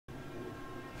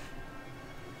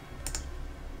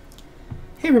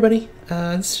Hey everybody,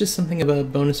 this is just something of a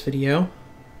bonus video.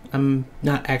 I'm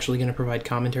not actually going to provide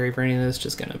commentary for any of this,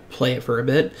 just going to play it for a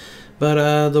bit. But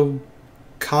the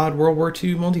CoD World War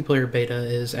II multiplayer beta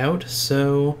is out,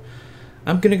 so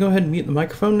I'm going to go ahead and mute the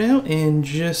microphone now and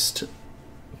just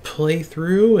play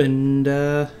through and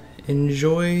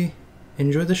enjoy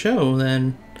the show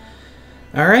then.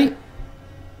 Alright.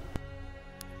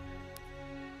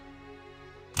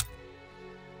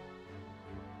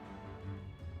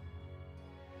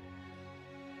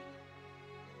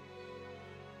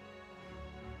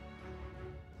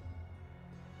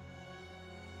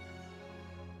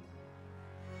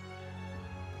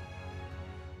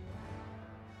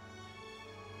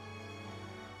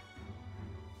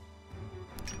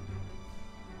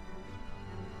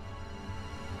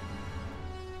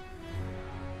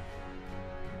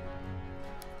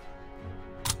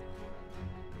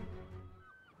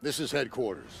 This is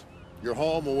headquarters. Your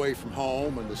home away from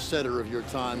home and the center of your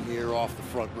time here off the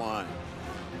front line.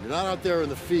 If you're not out there in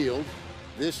the field,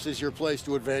 this is your place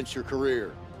to advance your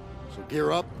career. So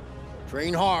gear up,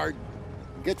 train hard,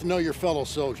 and get to know your fellow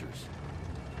soldiers.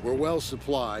 We're well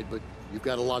supplied, but you've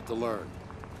got a lot to learn.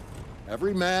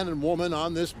 Every man and woman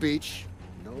on this beach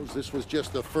knows this was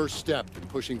just the first step in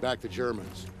pushing back the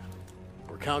Germans.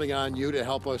 We're counting on you to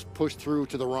help us push through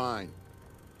to the Rhine.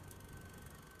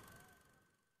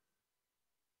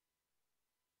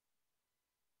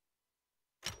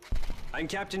 I'm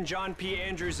Captain John P.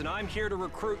 Andrews, and I'm here to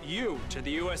recruit you to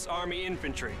the U.S. Army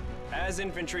Infantry. As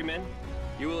infantrymen,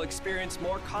 you will experience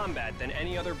more combat than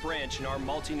any other branch in our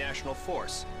multinational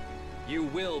force. You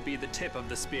will be the tip of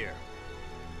the spear.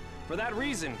 For that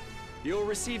reason, you'll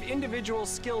receive individual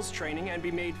skills training and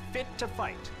be made fit to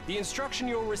fight. The instruction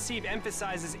you'll receive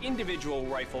emphasizes individual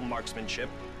rifle marksmanship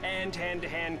and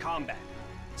hand-to-hand combat,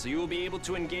 so you will be able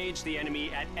to engage the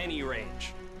enemy at any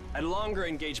range. At longer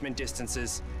engagement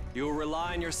distances, you will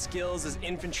rely on your skills as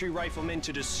infantry riflemen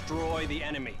to destroy the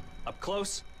enemy. Up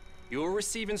close, you will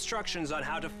receive instructions on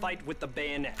how to fight with the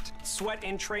bayonet. Sweat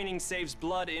in training saves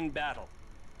blood in battle.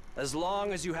 As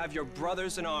long as you have your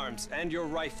brothers in arms and your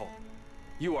rifle,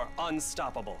 you are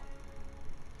unstoppable.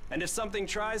 And if something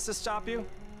tries to stop you,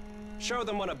 show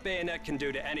them what a bayonet can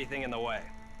do to anything in the way.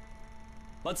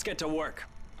 Let's get to work.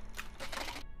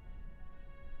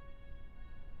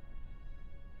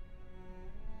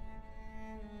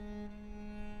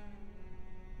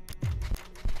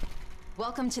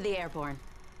 Welcome to the Airborne.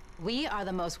 We are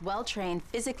the most well-trained,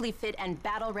 physically fit, and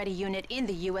battle-ready unit in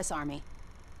the U.S. Army.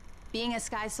 Being a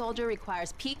Sky Soldier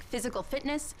requires peak physical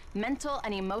fitness, mental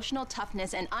and emotional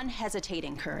toughness, and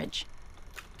unhesitating courage.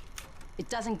 It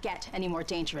doesn't get any more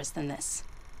dangerous than this.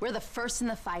 We're the first in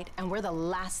the fight, and we're the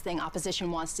last thing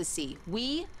opposition wants to see.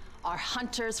 We are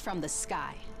hunters from the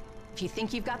sky. If you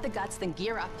think you've got the guts, then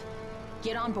gear up,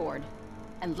 get on board,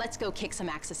 and let's go kick some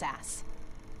Axis ass.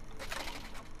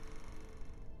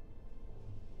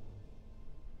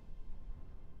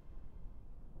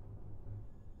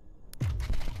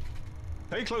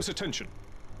 Pay close attention.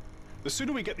 The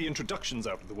sooner we get the introductions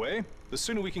out of the way, the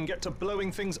sooner we can get to blowing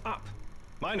things up.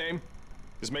 My name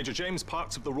is Major James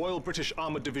Parks of the Royal British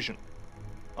Armoured Division.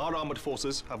 Our armoured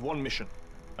forces have one mission,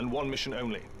 and one mission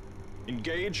only.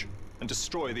 Engage and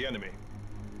destroy the enemy.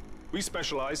 We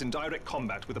specialize in direct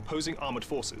combat with opposing armoured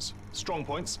forces, strong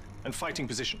points, and fighting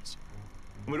positions.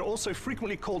 And we're also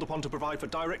frequently called upon to provide for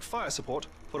direct fire support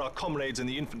for our comrades in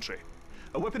the infantry.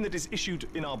 A weapon that is issued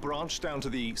in our branch down to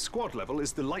the squad level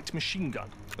is the light machine gun.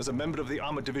 As a member of the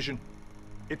armored division,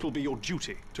 it will be your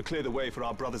duty to clear the way for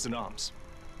our brothers in arms.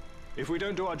 If we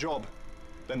don't do our job,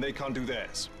 then they can't do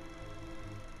theirs.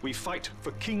 We fight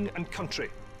for king and country,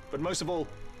 but most of all,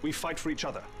 we fight for each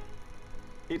other.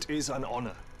 It is an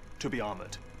honor to be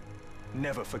armored.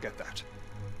 Never forget that.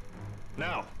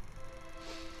 Now,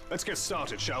 let's get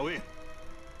started, shall we?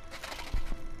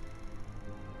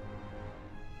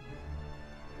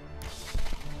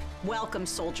 Welcome,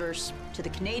 soldiers, to the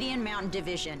Canadian Mountain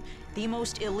Division, the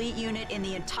most elite unit in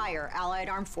the entire Allied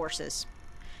Armed Forces.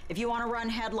 If you want to run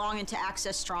headlong into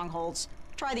Axis strongholds,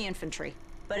 try the infantry.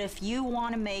 But if you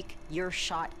want to make your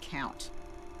shot count,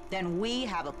 then we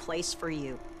have a place for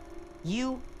you.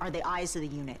 You are the eyes of the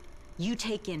unit. You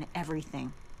take in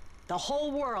everything. The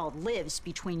whole world lives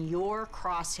between your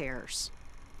crosshairs.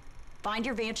 Find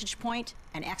your vantage point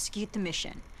and execute the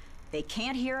mission. They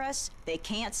can't hear us, they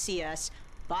can't see us.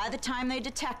 By the time they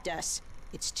detect us,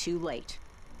 it's too late.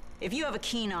 If you have a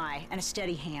keen eye and a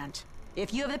steady hand,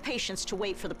 if you have the patience to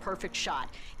wait for the perfect shot,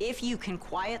 if you can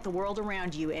quiet the world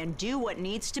around you and do what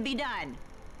needs to be done,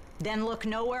 then look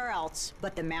nowhere else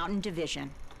but the Mountain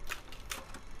Division.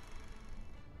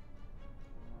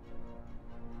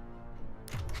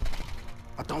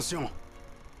 Attention!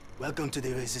 Welcome to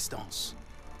the Resistance.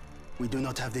 We do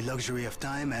not have the luxury of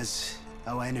time as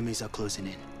our enemies are closing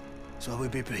in. So I will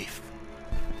be brief.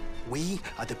 We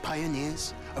are the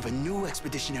pioneers of a new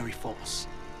expeditionary force,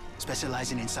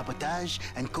 specializing in sabotage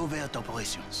and covert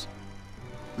operations.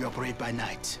 We operate by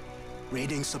night,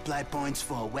 raiding supply points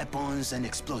for weapons and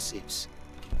explosives,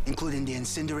 including the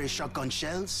incendiary shotgun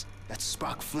shells that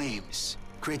spark flames,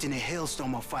 creating a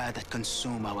hailstorm of fire that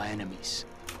consume our enemies.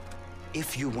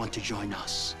 If you want to join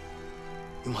us,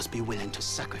 you must be willing to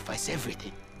sacrifice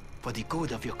everything for the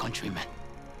good of your countrymen.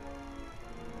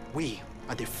 We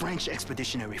are the French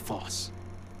Expeditionary Force.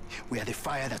 We are the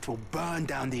fire that will burn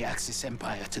down the Axis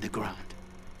Empire to the ground.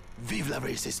 Vive la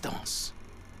Résistance!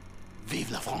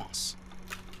 Vive la France!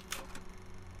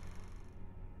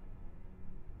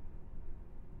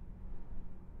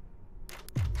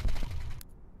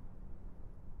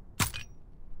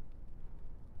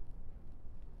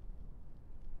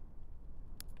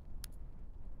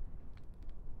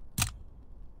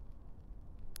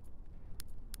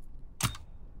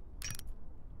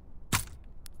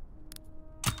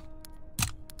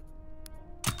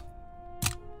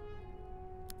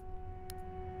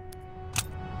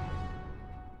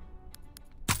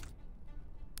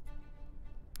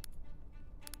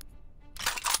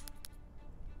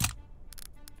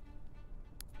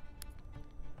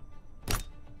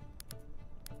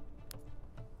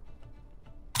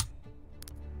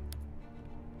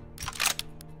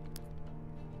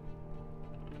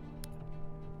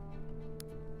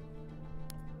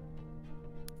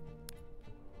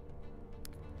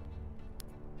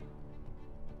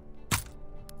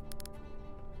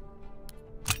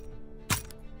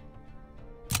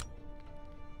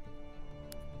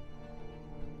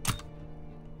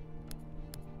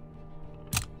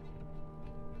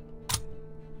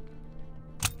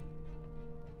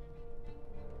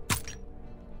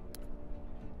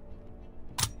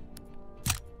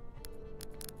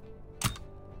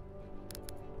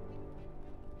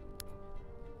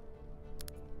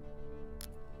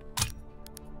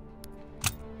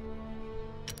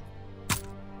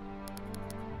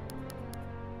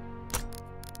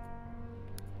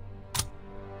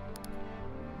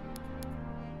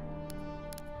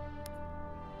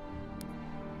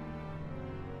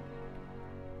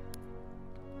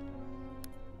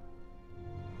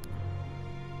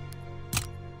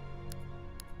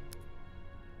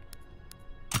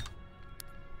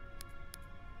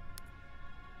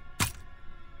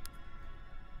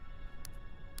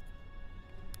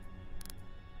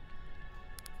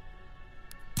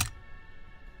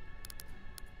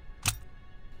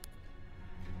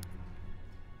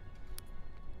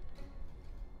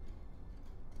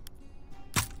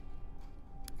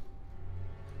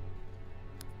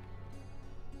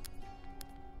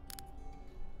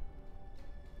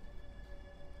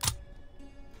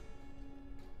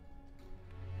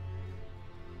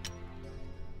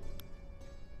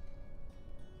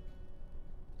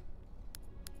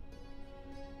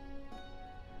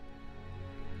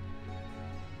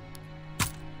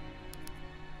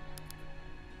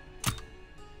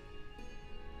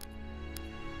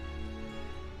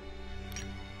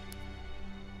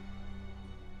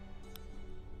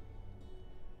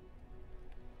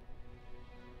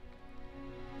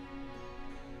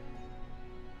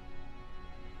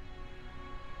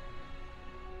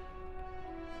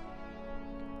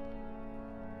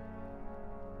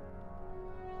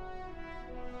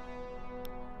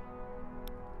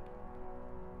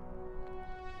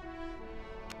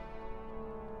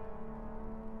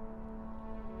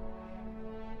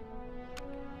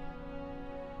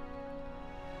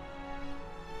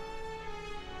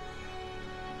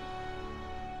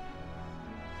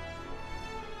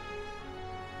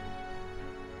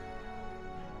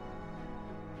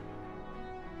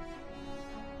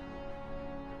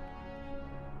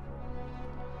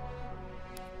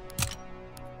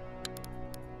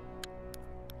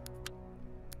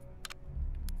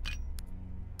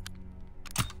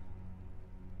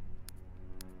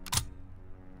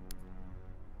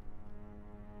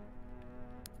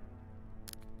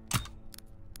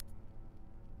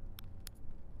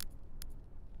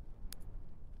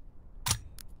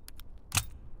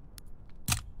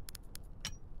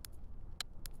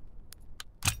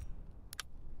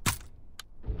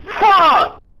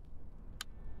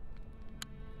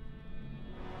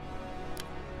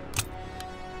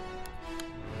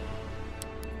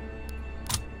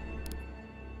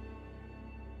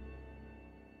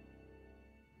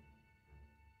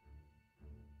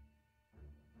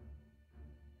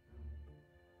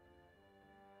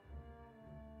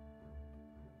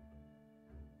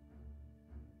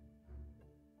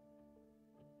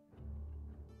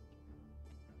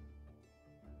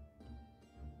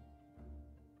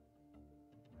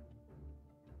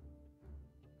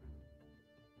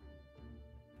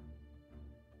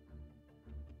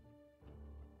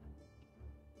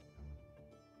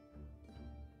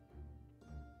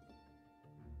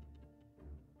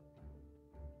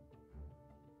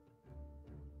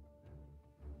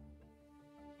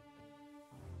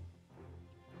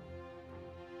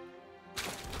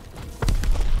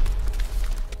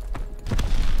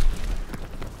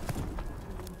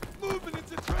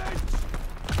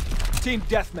 team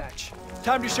deathmatch.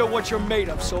 Time to show what you're made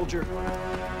of, soldier.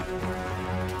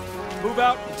 Move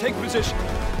out and take position.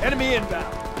 Enemy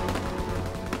inbound.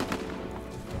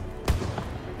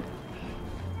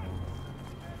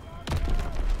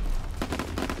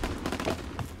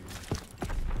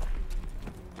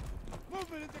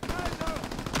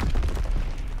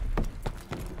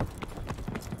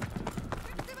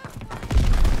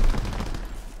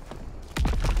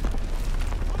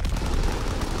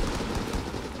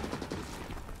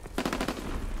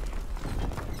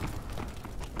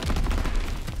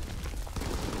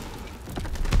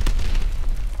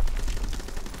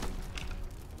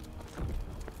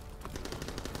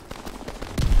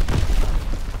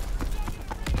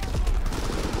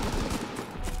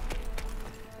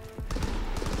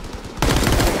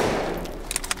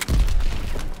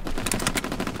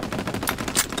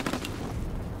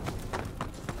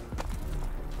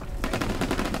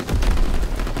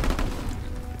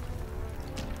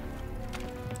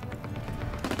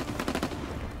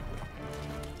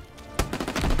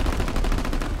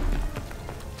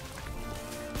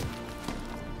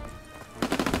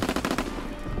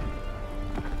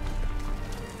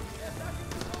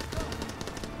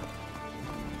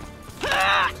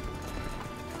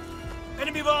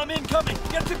 Enemy bomb incoming!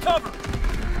 Get to cover!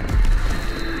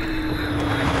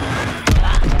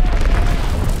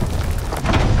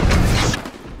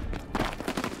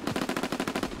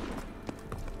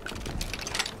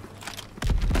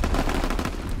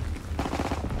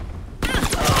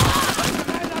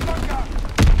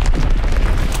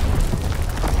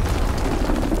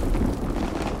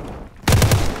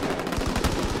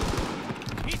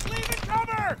 He's leaving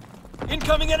cover!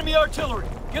 Incoming enemy artillery!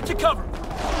 Get to cover!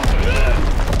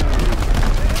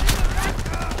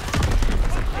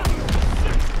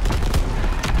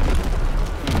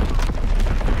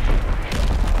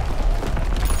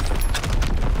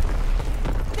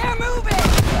 They're moving!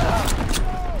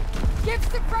 Give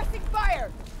suppressing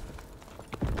fire!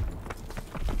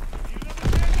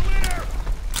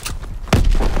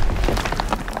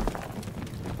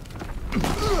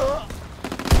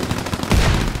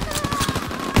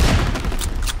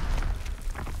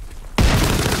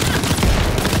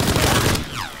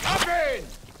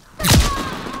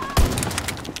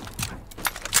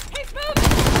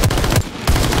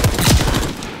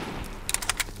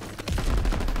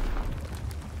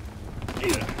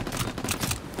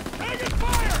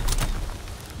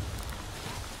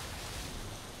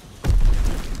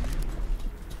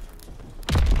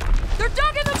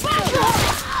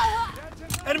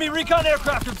 Enemy recon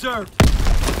aircraft observed!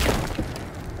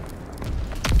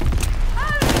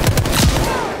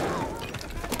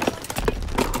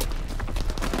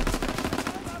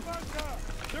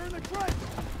 They're in the trench!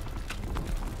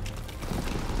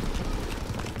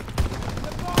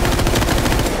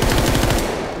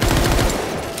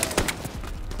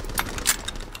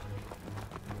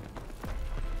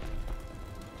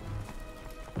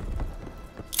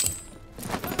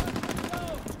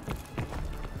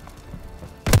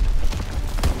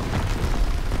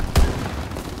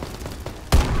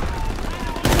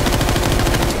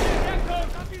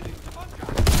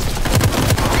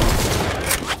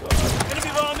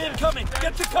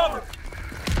 Get to cover!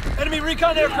 Enemy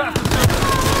recon aircraft observed!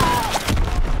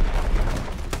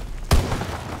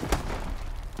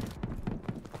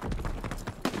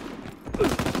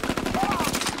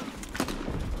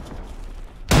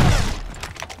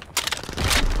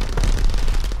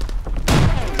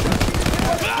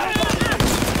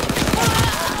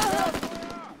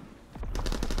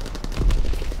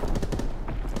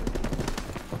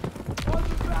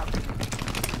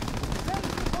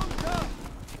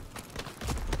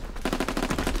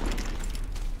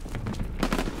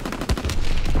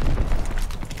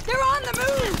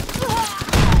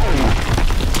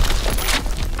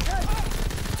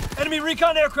 Enemy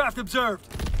recon aircraft observed!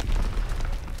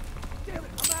 Damn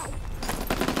it, I'm out!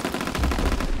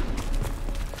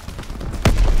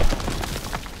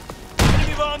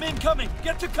 Enemy bomb incoming!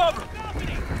 Get to cover!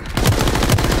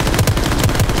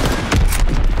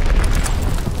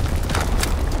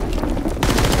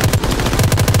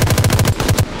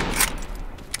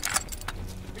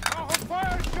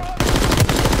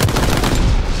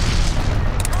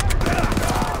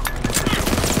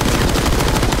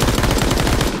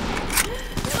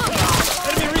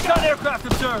 Aircraft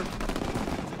observed!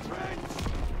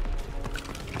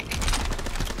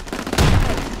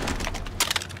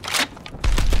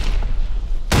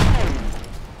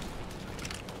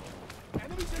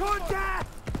 Contact!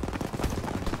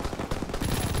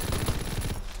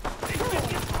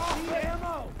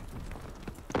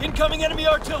 Incoming enemy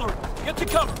artillery! Get to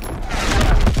cover!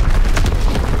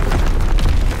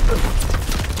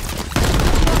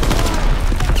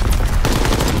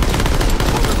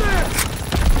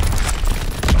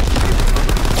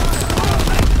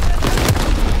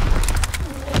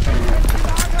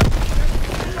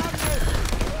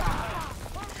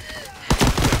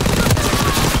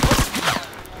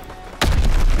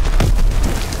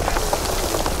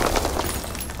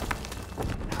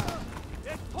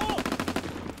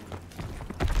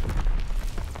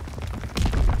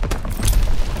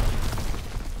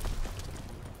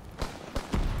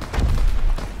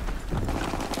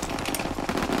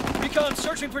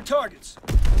 Searching for targets.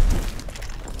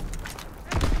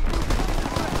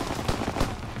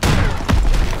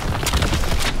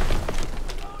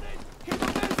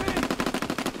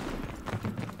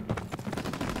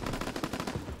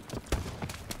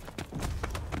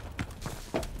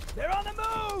 They're on the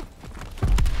move!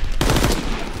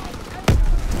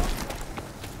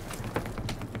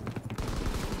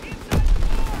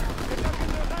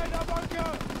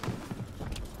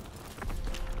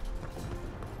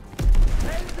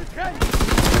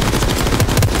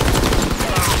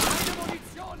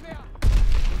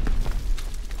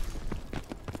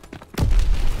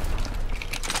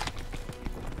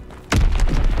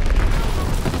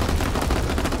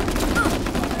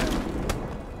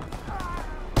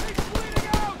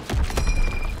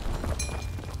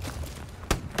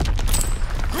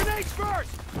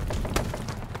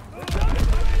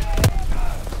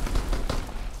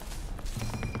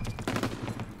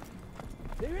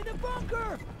 They're in the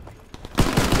bunker!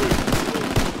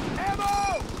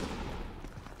 Ammo!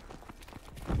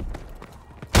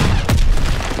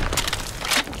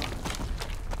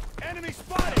 Enemy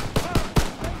spotted!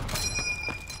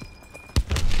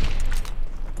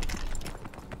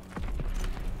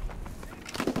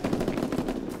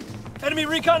 Enemy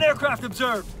recon aircraft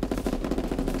observed.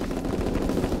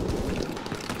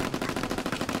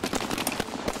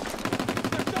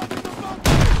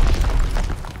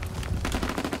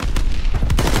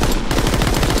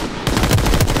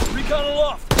 Recon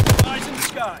aloft. Eyes in the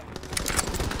sky.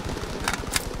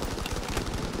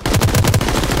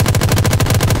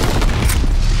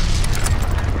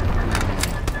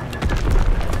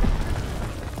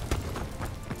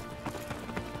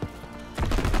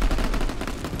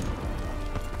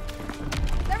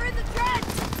 They're in the trench!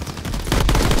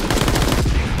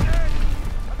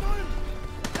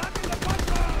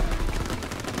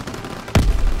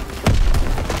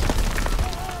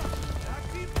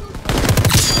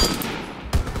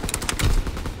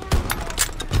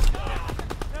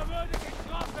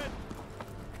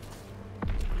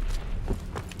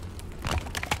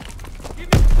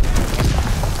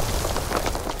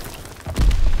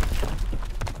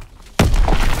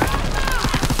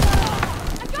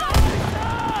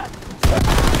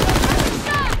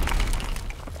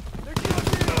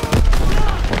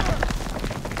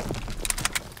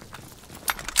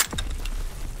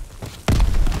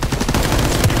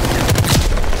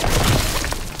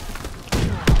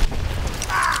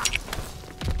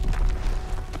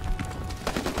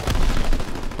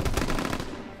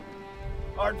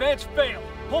 Our advance failed.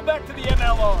 Pull back to the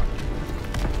MLR.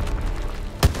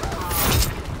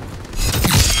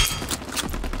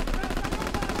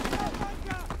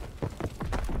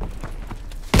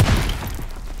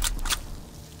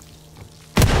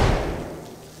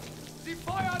 Sie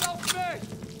feuern auf mich!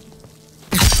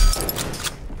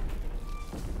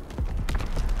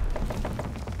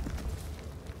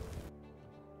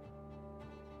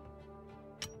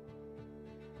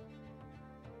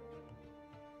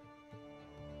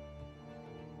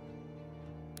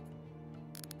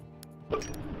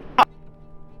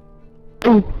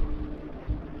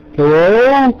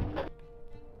 Hello?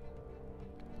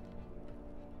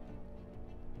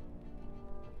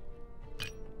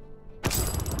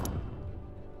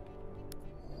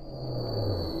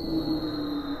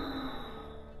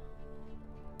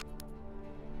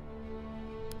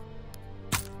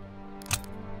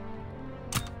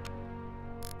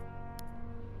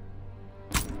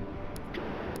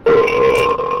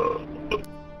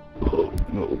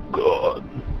 Oh God.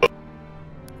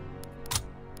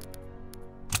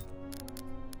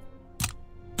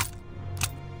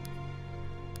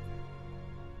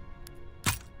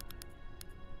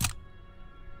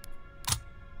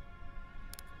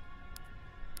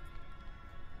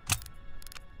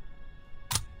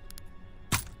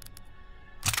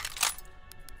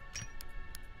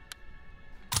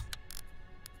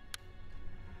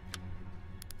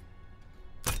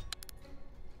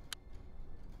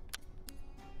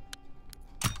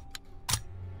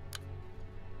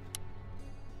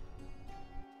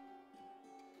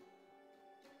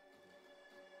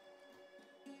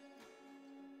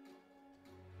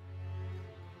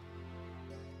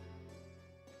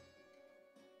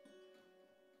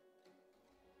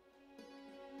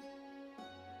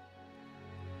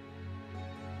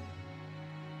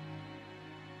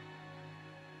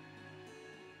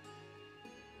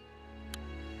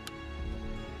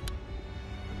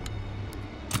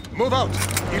 Move out.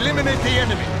 Eliminate the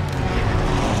enemy.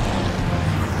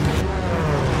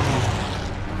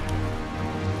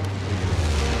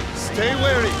 Stay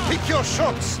wary. Pick your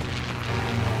shots.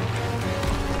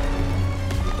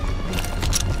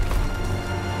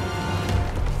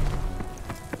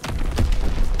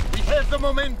 We have the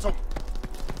momentum.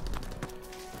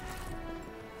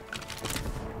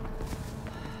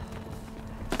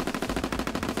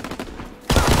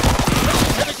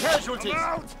 Heavy casualties.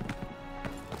 Out.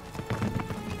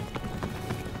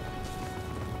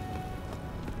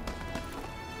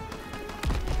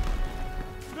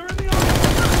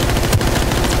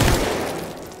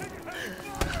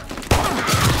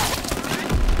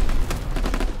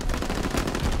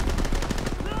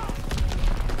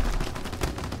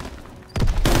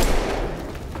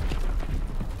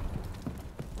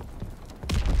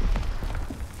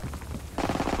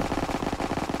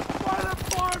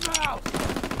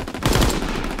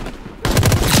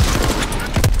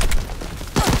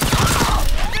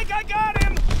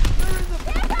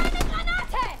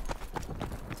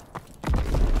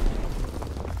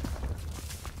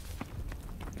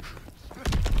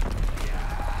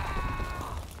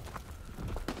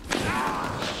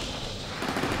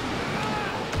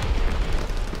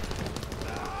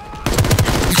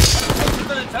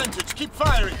 Advantage. Keep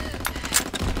firing.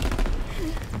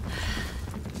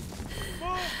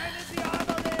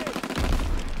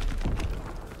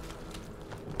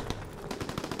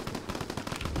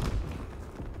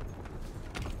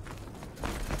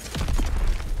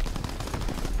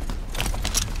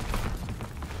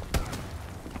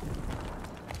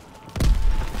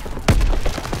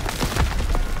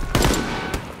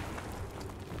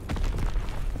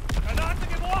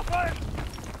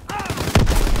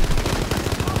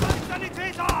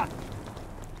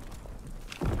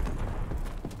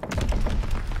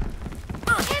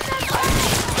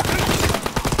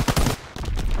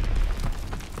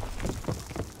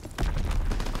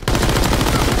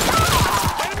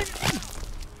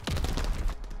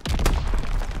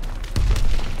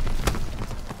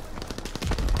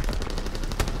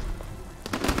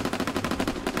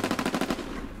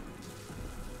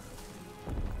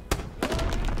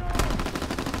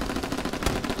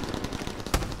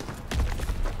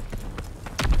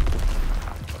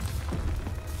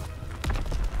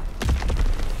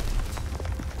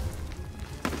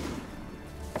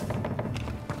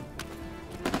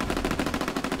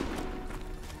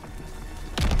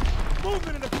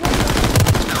 Movement in the corner!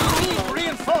 We need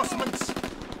reinforcements!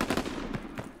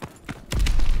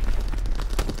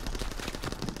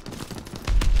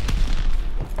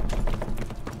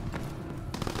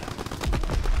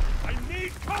 I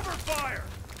need cover fire!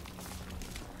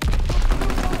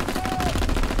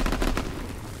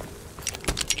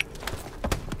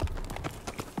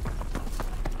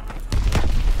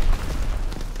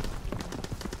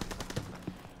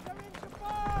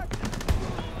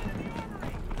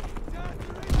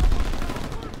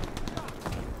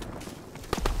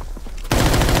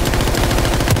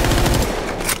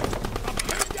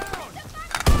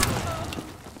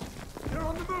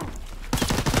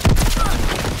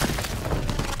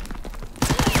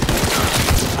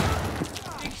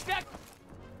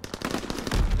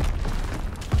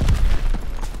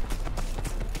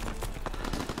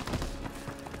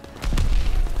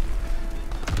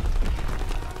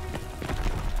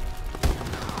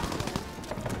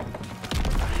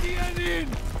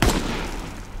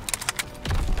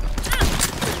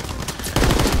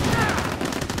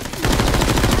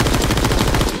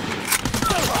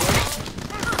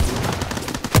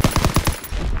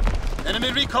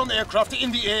 Enemy recon aircraft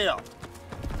in the air.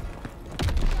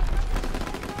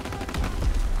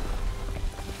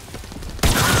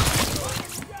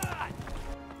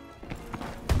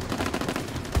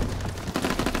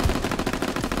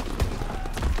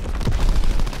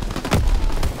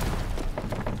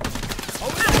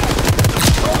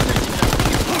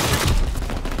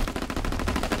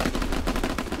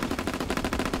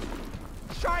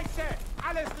 Scheiße!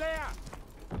 Alles leer!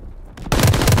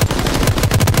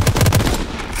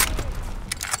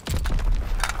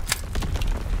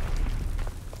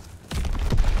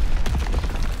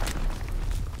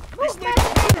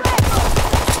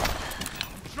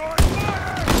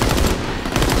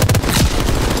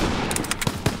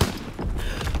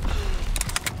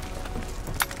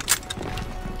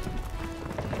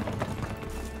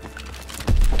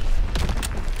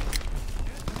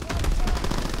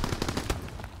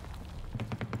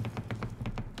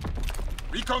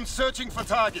 Recon searching for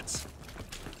targets.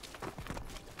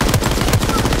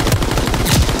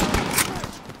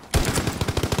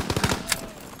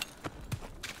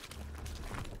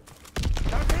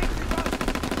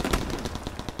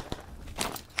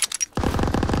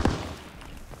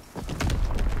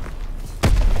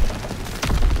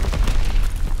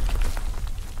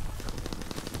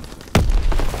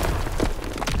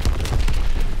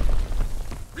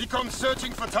 Recon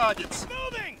searching for targets.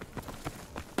 Moving!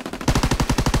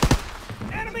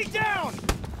 Enemy down!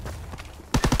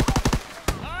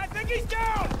 I think he's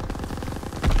down!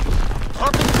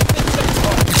 Dropping the Fritz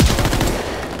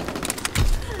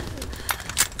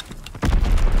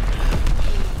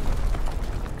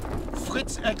X-bomb.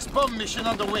 Fritz X-bomb mission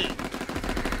underway.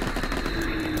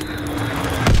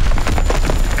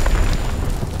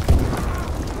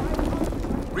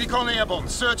 Recon airborne,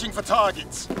 searching for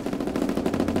targets.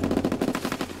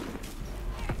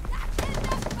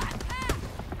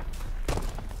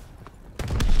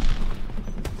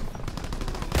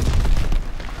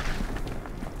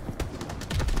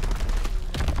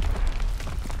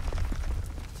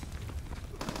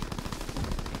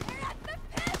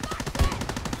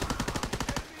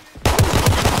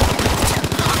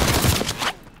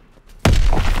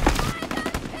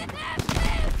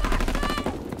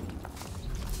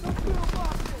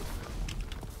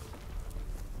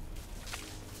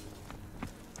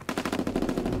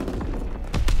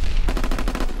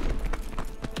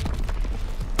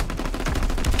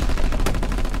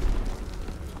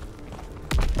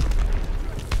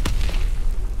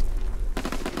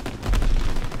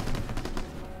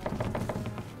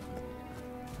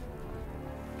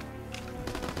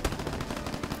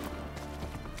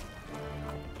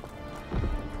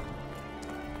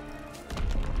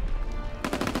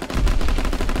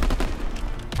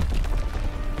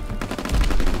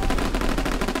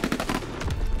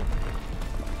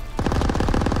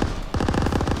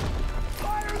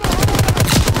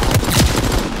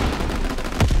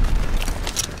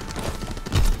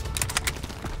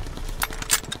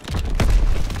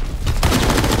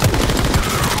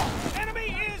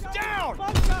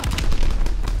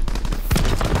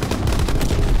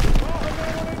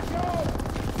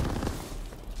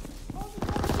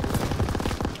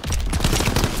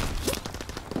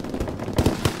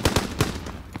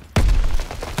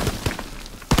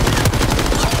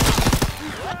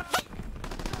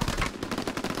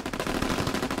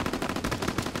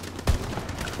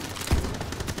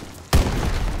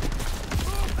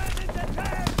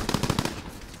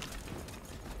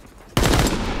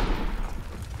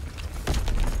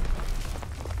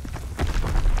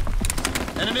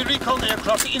 Enemy recon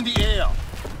aircraft in the air.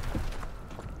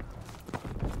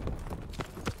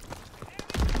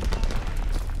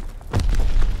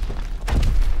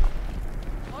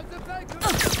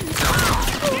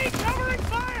 Keep covering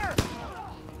fire!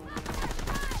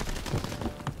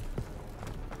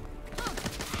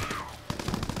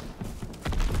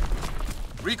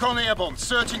 Recon airborne,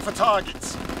 searching for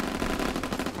targets.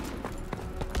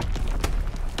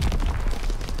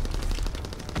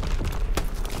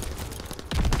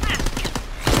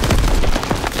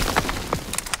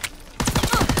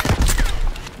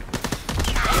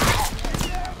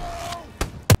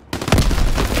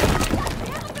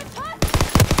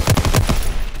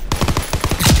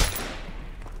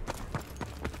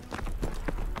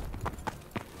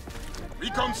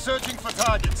 Recon searching for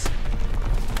targets.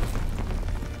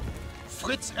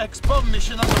 Fritz X-bomb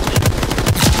mission underway.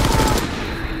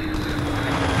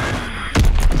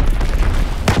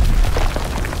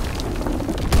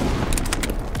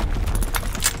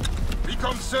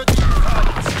 Recon searching for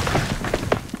targets.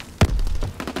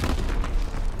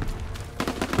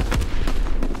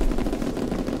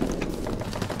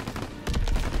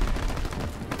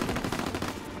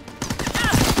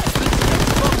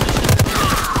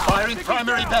 Firing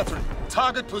primary battery.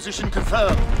 Target position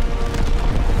confirmed.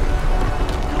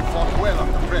 You fought well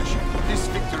under pressure. This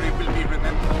victory will be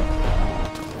remembered.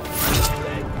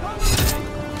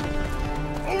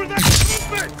 Over there!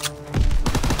 Movement!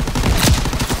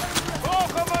 Oh,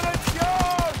 come on and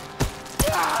shoot!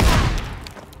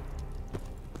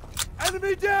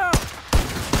 Enemy down!